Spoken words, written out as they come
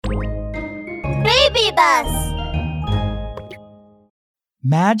Bibi Bus!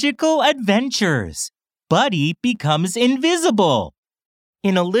 Magical adventures. Buddy becomes invisible.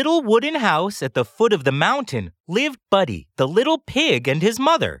 In a little wooden house at the foot of the mountain lived Buddy, the little pig, and his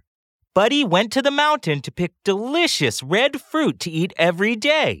mother. Buddy went to the mountain to pick delicious red fruit to eat every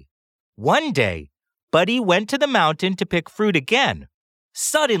day. One day, Buddy went to the mountain to pick fruit again.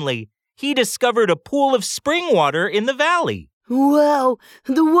 Suddenly, he discovered a pool of spring water in the valley. Wow,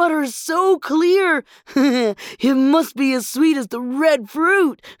 the water is so clear. It must be as sweet as the red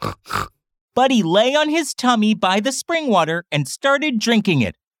fruit. Buddy lay on his tummy by the spring water and started drinking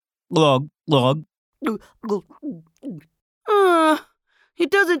it. Glug, glug.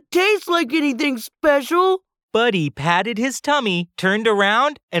 It doesn't taste like anything special. Buddy patted his tummy, turned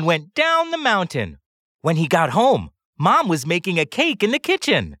around, and went down the mountain. When he got home, Mom was making a cake in the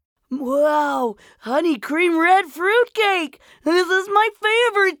kitchen. Wow, honey cream red fruit cake. This is my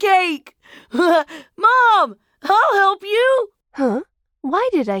favorite cake. Mom, I'll help you. Huh? Why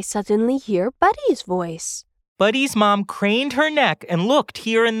did I suddenly hear Buddy's voice? Buddy's mom craned her neck and looked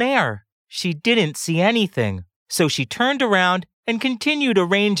here and there. She didn't see anything, so she turned around and continued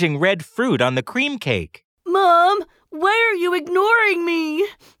arranging red fruit on the cream cake. Mom, why are you ignoring me?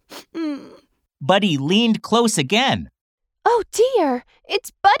 Buddy leaned close again. Oh dear,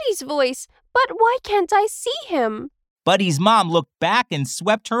 it's Buddy's voice, but why can't I see him? Buddy's mom looked back and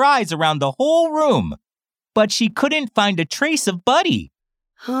swept her eyes around the whole room. But she couldn't find a trace of Buddy.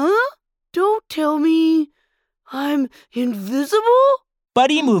 Huh? Don't tell me I'm invisible?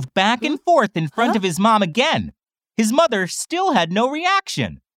 Buddy moved back and forth in front of his mom again. His mother still had no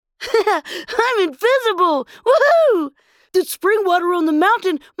reaction. I'm invisible! Woohoo! The spring water on the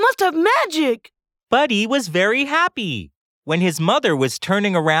mountain must have magic! Buddy was very happy. When his mother was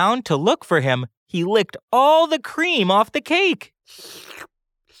turning around to look for him, he licked all the cream off the cake.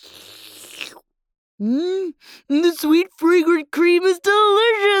 The sweet fragrant cream is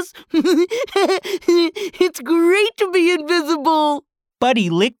delicious! It's great to be invisible!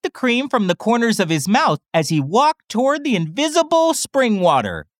 Buddy licked the cream from the corners of his mouth as he walked toward the invisible spring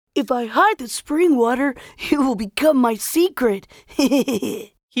water. If I hide the spring water, it will become my secret.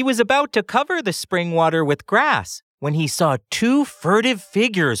 He was about to cover the spring water with grass when he saw two furtive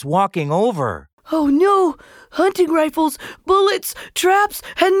figures walking over. Oh no! Hunting rifles, bullets, traps,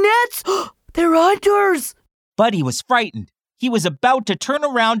 and nets! They're hunters! Buddy was frightened. He was about to turn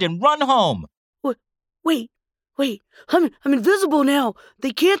around and run home. Wait. I'm invisible now.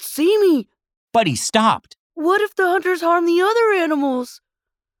 They can't see me. Buddy stopped. What if the hunters harm the other animals?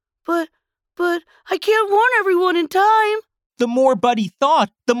 But I can't warn everyone in time. The more Buddy thought,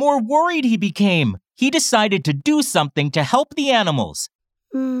 the more worried he became. He decided to do something to help the animals.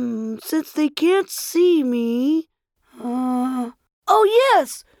 Since they can't see me... Oh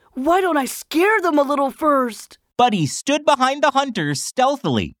yes! Why don't I scare them a little first? Buddy stood behind the hunters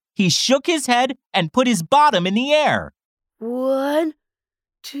stealthily. He shook his head and put his bottom in the air. 1,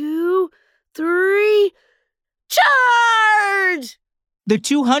 2, 3... Charge! The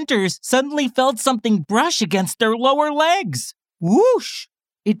two hunters suddenly felt something brush against their lower legs. Whoosh!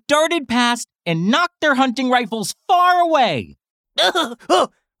 It darted past and knocked their hunting rifles far away. Oh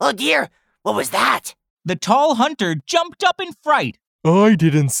dear! What was that? The tall hunter jumped up in fright. I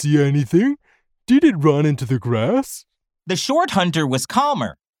didn't see anything. Did it run into the grass? The short hunter was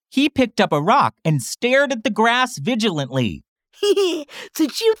calmer. He picked up a rock and stared at the grass vigilantly.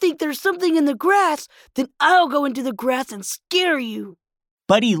 Since you think there's something in the grass, then I'll go into the grass and scare you.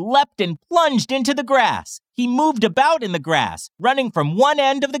 Buddy leapt and plunged into the grass. He moved about in the grass, running from one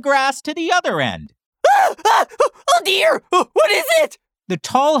end of the grass to the other end. Oh dear! What is it? The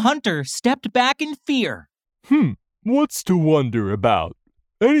tall hunter stepped back in fear. What's to wonder about?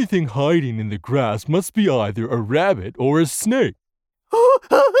 Anything hiding in the grass must be either a rabbit or a snake.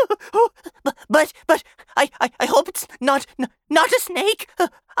 But I hope it's not a snake.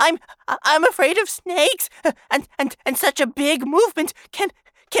 I'm afraid of snakes, and such a big movement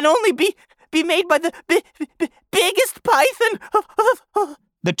can only be made by the biggest python.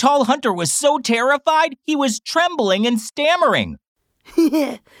 The tall hunter was so terrified he was trembling and stammering.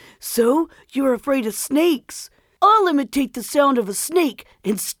 So you're afraid of snakes? I'll imitate the sound of a snake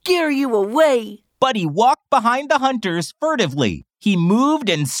and scare you away. Buddy walked behind the hunters furtively. He moved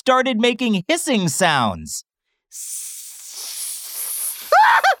and started making hissing sounds.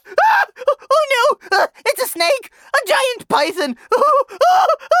 Oh no! It's a snake! A giant python!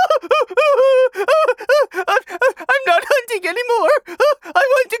 I'm not hunting anymore! I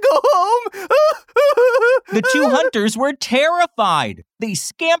want to go home! The two hunters were terrified. They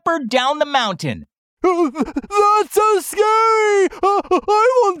scampered down the mountain. That's so scary! I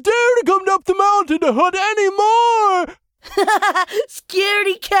won't dare to come up the mountain to hunt anymore!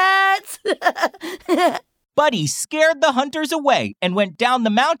 Scaredy cats! Buddy scared the hunters away and went down the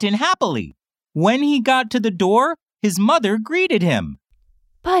mountain happily. When he got to the door, his mother greeted him.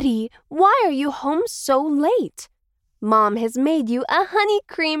 Buddy, why are you home so late? Mom has made you a honey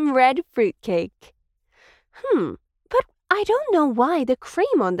cream red fruitcake. But I don't know why the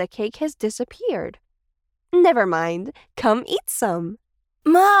cream on the cake has disappeared. Never mind, come eat some.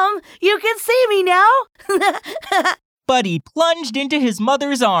 Mom, you can see me now! Buddy plunged into his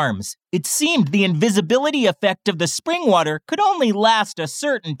mother's arms. It seemed the invisibility effect of the spring water could only last a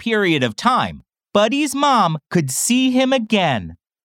certain period of time. Buddy's mom could see him again.